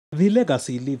The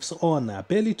legacy lives on.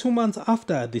 Barely 2 months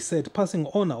after the said passing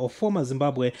on of former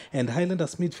Zimbabwe and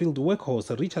Highlanders midfield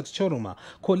workhorse Richard Choruma,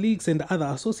 colleagues and other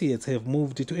associates have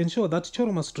moved to ensure that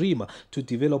Choruma's dream to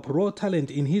develop raw talent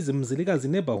in his Mzilikazi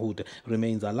neighborhood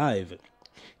remains alive.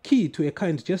 Key to a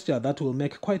kind gesture that will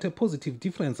make quite a positive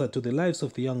difference to the lives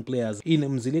of the young players in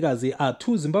Mzilikazi are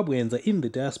two Zimbabweans in the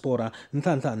diaspora,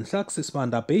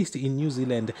 Mzilikazi, based in New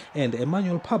Zealand, and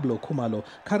Emmanuel Pablo Khumalo,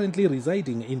 currently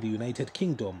residing in the United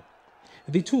Kingdom.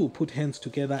 The two put hands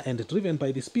together and, driven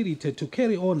by the spirit to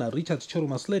carry on Richard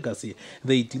Choruma's legacy,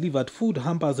 they delivered food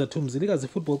hampers to Mzilikazi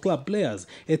Football Club players,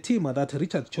 a team that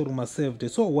Richard Choruma served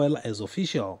so well as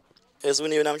official.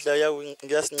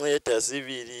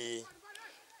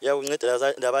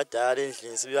 Yakunceda labadala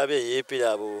endlini sibabe happy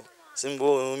labo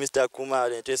simbonge Mr.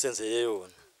 Khumalo into esenzele yona.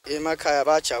 Emakhaya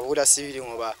bajabula sibili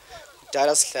ngoba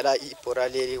kudala sihlala ibhora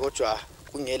leli kodwa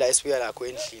kungela esibuya lakho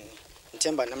endlini.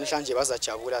 Ngithemba namhlanje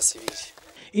bazajabula sibili.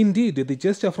 Indeed, the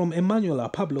gesture from Emmanuel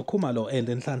Pablo Khumalo and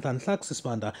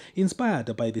Mzilikazi,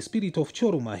 inspired by the spirit of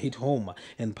Choruma, hit home,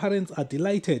 and parents are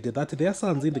delighted that their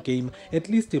sons in the game at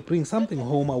least bring something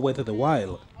home worth the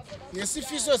while.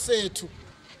 Ngesifiso sethu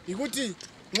ikuthi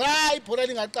nxa ibhola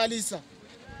lingaqalisa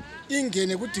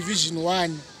ingene ku Division 1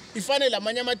 ifanele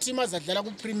amanye ama team azadlala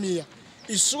ku Premier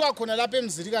isuka khona lapha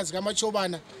eMzilikazi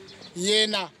kaMachobana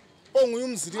yena onguye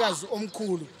umzilikazi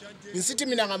omkhulu ngisithi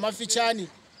mina ngamafitshani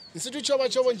ngisithi uchoba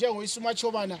njengoyisuma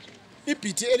Chobana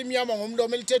ibhithi elimnyama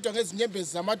ngomlomo elithethwa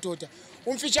ngezinyembezi zamadoda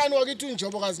umfitshani wakithi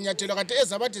unjobo kazinyathelwa kade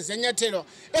ezabade ziyanyathelwa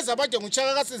ezabade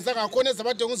nguchaka kasenza ngakhona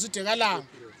ezabade nguzidekalanga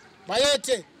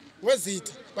bayethe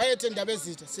wezitha bayethe ndaba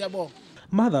ezitha siyabonga.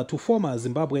 Mother to former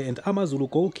Zimbabwe and Amazulu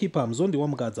goalkeeper Mzondi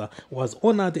Wamgadza was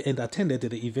honored and attended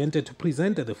the event to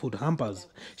present the food hampers.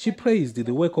 She praised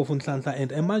the work of Nhlanhla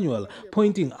and Emmanuel,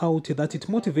 pointing out that it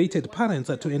motivated parents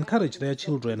to encourage their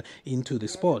children into the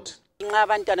sport.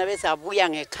 Abantwana bezabuya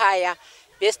ngekhaya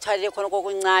besithwalele khona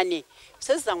kokuncane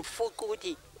sesizangifuqa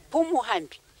ukuthi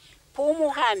phuma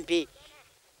uhambe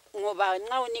ngoba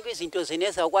nxa unika izinto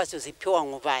zeneza ukwazi uziphiwa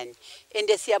ngubani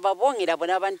ende siyababongela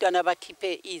bona abantwana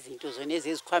abakhiphe izinto zonezi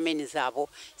ezikhwameni zabo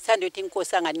sandothi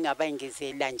inkosi angani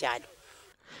ngabayingezela njalo.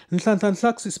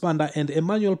 Mzilikazi and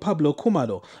Emmanuel Pablo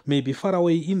Khumalo may be far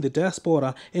away in the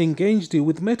diaspora, engaged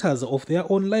with matters of their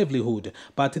own livelihood,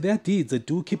 but their deeds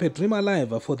do keep a dream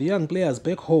alive for the young players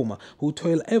back home who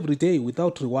toil every day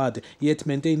without reward, yet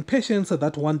maintain patience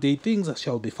that one day things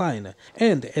shall be fine.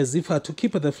 And as if to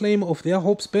keep the flame of their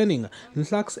hopes burning,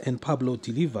 Mzilikazi and Pablo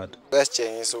delivered.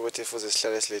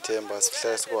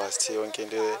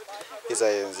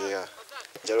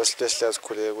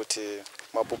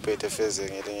 Mapupete feze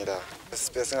ngelinye ilanga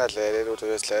singadlaleli ukuthi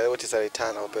besidlalela ukuthi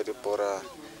sayithanda ubhede ibhora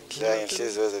dlala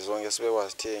ngenhliziyo zonke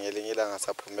sibekwazi ukuthi ngelinye ilanga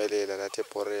saphumelela lathi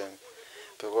ebhoreni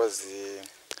because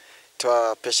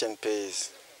to passion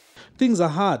pays. Things are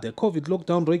hard. COVID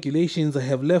lockdown regulations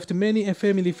have left many a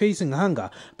family facing hunger,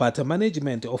 but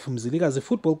management of Mzilikazi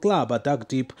Football Club dug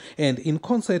deep and, in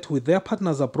concert with their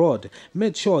partners abroad,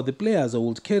 made sure the players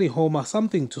would carry home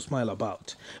something to smile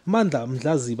about. Mandla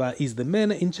Mdlaziba is the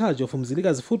man in charge of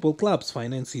Mzilikazi Football Club's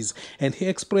finances, and he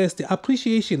expressed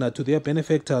appreciation to their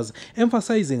benefactors,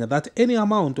 emphasizing that any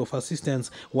amount of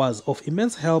assistance was of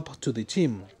immense help to the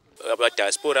team.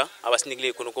 DIASPORA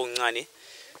abasinikile khona kokuncane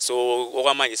so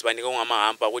okwamanje sibanika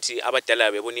ngamahamba ukuthi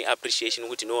abadala bebona appreciation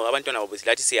ukuthi no abantwana babo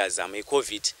lathi siyazama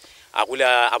iCovid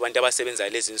akula abantu abasebenza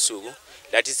lezi insuku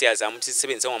lathi siyazama ukuthi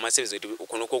sisebenze ngamasebenzi wethu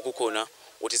khona kokukhona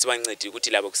ukuthi sibancede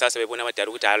ukuthi labo kusasa bebona abadala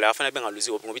ukuthi hala afana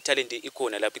bengaluziwe ngoba italent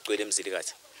ikhona lapha igcwele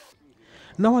eMzilikazi.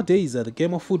 Nowadays, the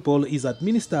game of football is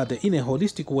administered in a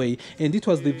holistic way, and it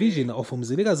was the vision of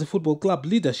Mzilikazi Football Club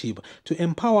leadership to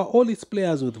empower all its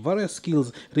players with various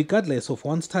skills regardless of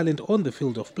one's talent on the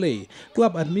field of play.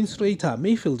 Club administrator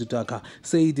Mayfield Daka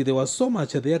said there was so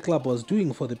much their club was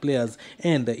doing for the players,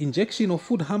 and the injection of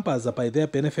food hampers by their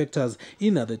benefactors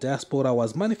in the diaspora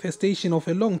was manifestation of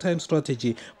a long-time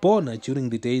strategy born during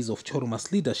the days of Choruma's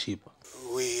leadership.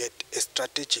 We had a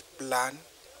strategic plan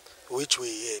which we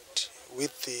had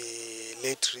with the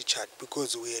late Richard,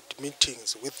 because we had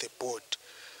meetings with the board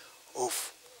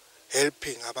of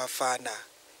helping Abafana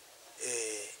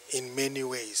in many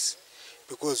ways,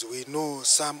 because we know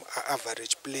some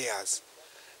average players,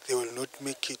 they will not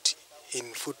make it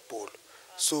in football.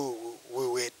 So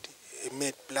we had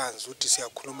made plans with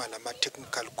the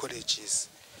technical colleges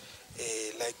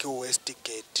like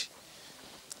Westgate,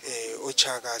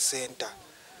 Ochaga Center,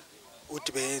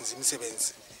 Utbenz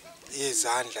imsebenzi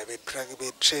yezandla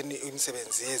betrain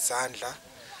imisebenzi yezandla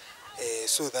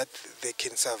so that they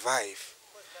can survive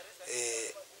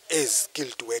as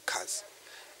skilled workers.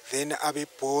 Then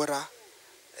abebhora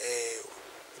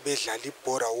bedlala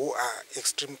ibhora who are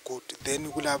extreme good,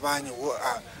 then kulabanye who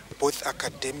are both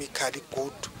academically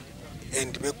good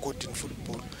and very good in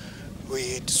football.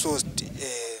 We had sourced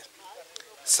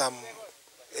some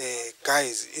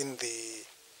guys in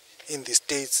the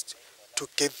States to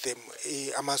get them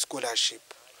a scholarship.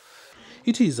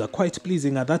 It is quite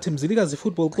pleasing that Mzilikazi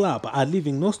Football Club are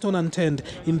leaving no stone unturned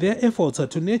in their efforts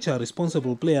to nurture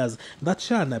responsible players that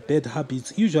shun bad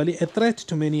habits, usually a threat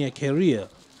to many a career.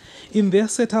 In their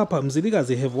setup,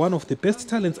 Mzilikazi have one of the best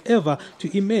talents ever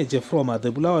to emerge from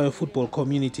the Bulawayo football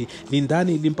community,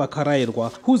 Lindani Limpa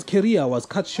Karairwa, whose career was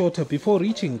cut short before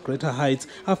reaching greater heights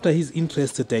after his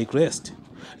interest digressed.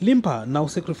 Limpa now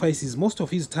sacrifices most of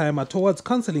his time towards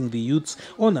counseling the youths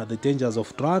on the dangers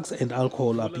of drugs and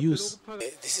alcohol abuse.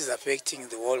 This is affecting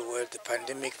the whole world, the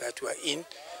pandemic that we are in.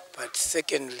 But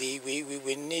secondly,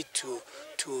 we need to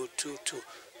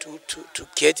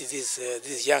get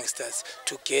these youngsters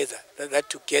together, that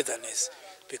togetherness.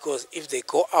 Because if they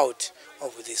go out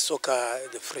of the soccer,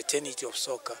 the fraternity of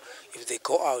soccer, if they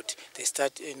go out, they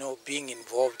start, being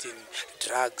involved in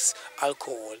drugs,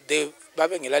 alcohol.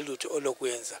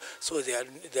 So they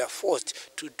are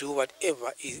forced to do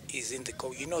whatever is in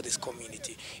the this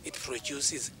community. It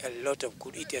produces a lot of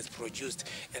good. It has produced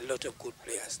a lot of good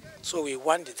players. So we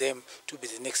want them to be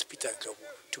the next Peter Globo,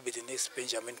 to be the next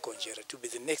Benjamin Konjera, to be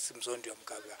the next Mzondo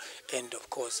Mkaga, and of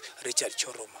course Richard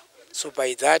Choruma. So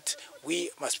by that,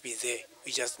 we must be there.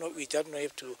 We don't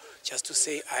have to just to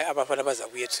say,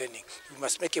 we are training. We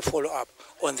must make a follow-up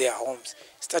on their homes,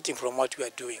 starting from what we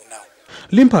are doing now.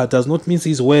 Limpa does not mince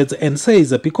his words and says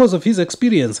that because of his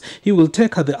experience, he will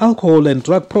take the alcohol and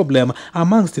drug problem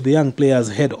amongst the young players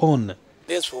head on.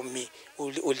 That's for me,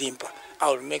 Limpa. I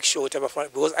will make sure,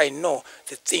 because I know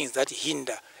the things that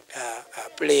hinder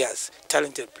players,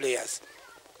 talented players,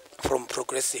 from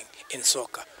progressing in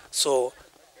soccer. So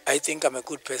I think I'm a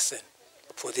good person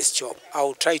for this job. I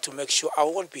will try to make sure I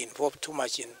won't be involved too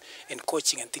much in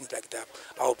coaching and things like that.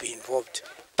 I will be involved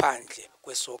partly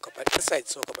with soccer, but inside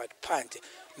soccer, but partly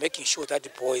making sure that the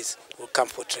boys will come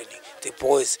for training. The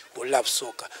boys will love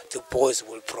soccer. The boys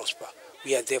will prosper.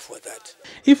 We are there for that.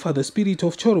 If the spirit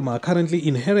of Choruma, currently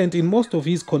inherent in most of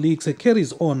his colleagues,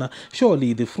 carries on,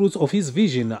 surely the fruits of his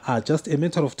vision are just a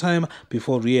matter of time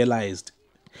before realized.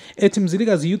 At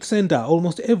Mzilikazi Youth Center,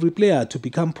 almost every player to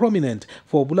become prominent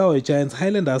for Bulawayo Giants,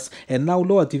 Highlanders and now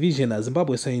lower division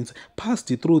Zimbabwe Saints passed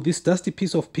through this dusty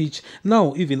piece of pitch,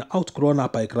 now even outgrown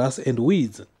by grass and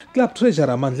weeds. Club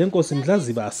treasurer Mzilikazi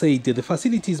Mdlaziba said the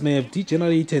facilities may have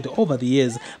degenerated over the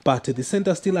years, but the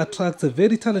center still attracts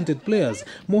very talented players,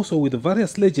 more so with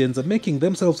various legends making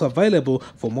themselves available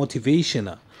for motivation.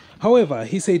 However,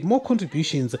 he said more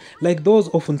contributions like those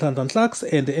of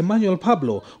Nhlanhla and Emmanuel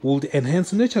Pablo would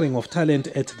enhance nurturing of talent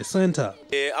at the center.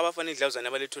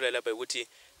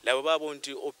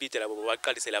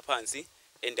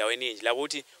 endaweni enje labo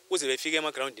uthi kuze befike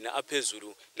emagroundini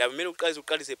aphezulu labo kumele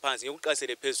uqalise phansi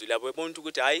ngekuqalisele phezulu labo bebona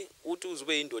ukuthi hayi uthi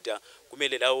uzube indoda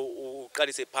kumele lawo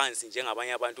uqalise phansi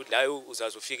njengabanye abantu lawo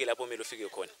uzazi ufike lapho kumele ufike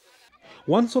khona.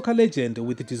 One soccer legend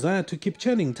with the desire to keep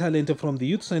churning talent from the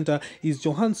youth center is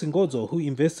Johan Singodzo, who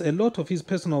invests a lot of his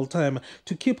personal time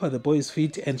to keep the boys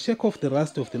fit and shake off the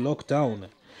rust of the lockdown.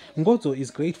 Ngodzo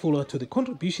is grateful to the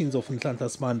contributions of Nhlanhla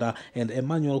Smanda and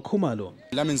Emmanuel Khumalo.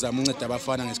 Lamenza unceda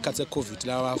abafana ngesikhathi seCovid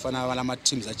la abafana balama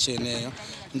teams atshiyeneyo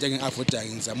njenge avoda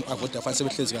ngizama avoda fanele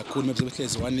sebehlezi kakhulu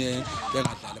behlezi one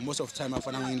bengadlala most of time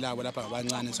abafana ngilabo lapha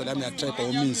abancane so lami try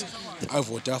by means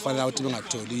avoda abafana ukuthi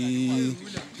bengatholi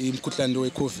imkhuhlane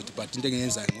weCovid but into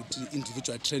engenza ukuthi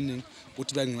individual training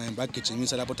ukuthi bangqemba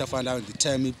bagijimisa lapho abafana the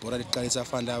time ibhola liqalisa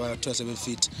abafana abathola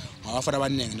sebefit abafana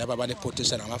abaningi lapha bale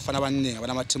potential abafana abaningi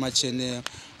abanama team atshiyeneyo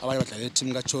abanye badlalela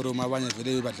team kaChoruma abanye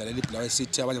vele badlalela iBulawayo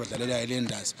City abanye badlalela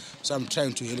Highlanders so I'm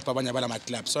trying to help abanye abala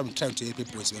clubs so I'm trying to help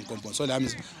boys benkompo so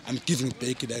I'm giving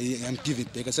back I'm giving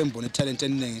back sembona talent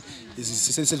eningi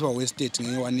isisensitive wasted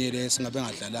nge1 year singabe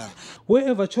ngadlalanga.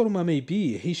 Wherever Choruma may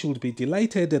be, he should be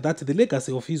delighted that the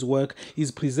legacy of his work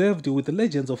is preserved with the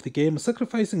legends of the game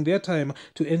sacrificing their time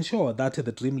to ensure that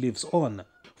the dream lives on.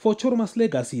 For Choruma's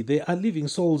legacy, there are living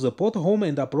souls both home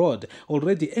and abroad,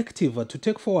 already active to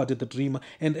take forward the dream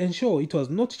and ensure it was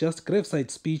not just graveside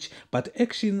speech, but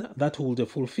action that would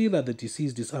fulfill the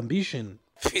deceased's ambition.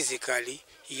 Physically,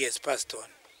 he has passed on,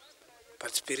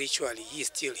 but spiritually, he is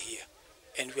still here.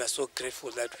 And we are so grateful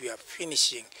that we are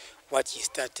finishing what he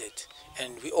started.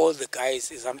 And we, all the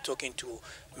guys, as I'm talking to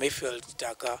Mayfield,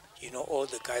 Daka, all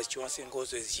the guys, Johnson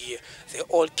Gozo is here, they're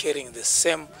all carrying the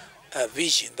same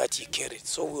vision that he carried.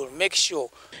 So we will make sure.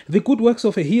 The good works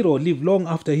of a hero live long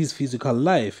after his physical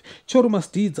life. Choruma's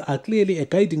deeds are clearly a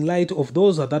guiding light of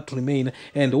those that remain,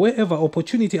 and wherever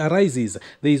opportunity arises,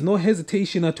 there is no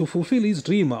hesitation to fulfill his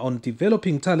dream on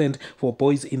developing talent for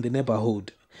boys in the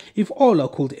neighborhood. If all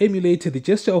could emulate the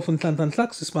gesture of Nhlanhla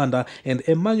Sismanda and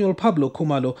Emmanuel Pablo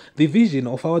Khumalo, the vision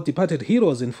of our departed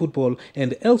heroes in football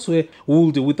and elsewhere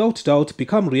would without doubt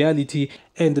become reality,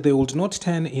 and they would not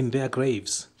turn in their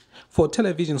graves. For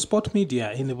Television Sport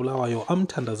Media in Bulawayo, I'm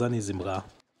Thandazani Zimra.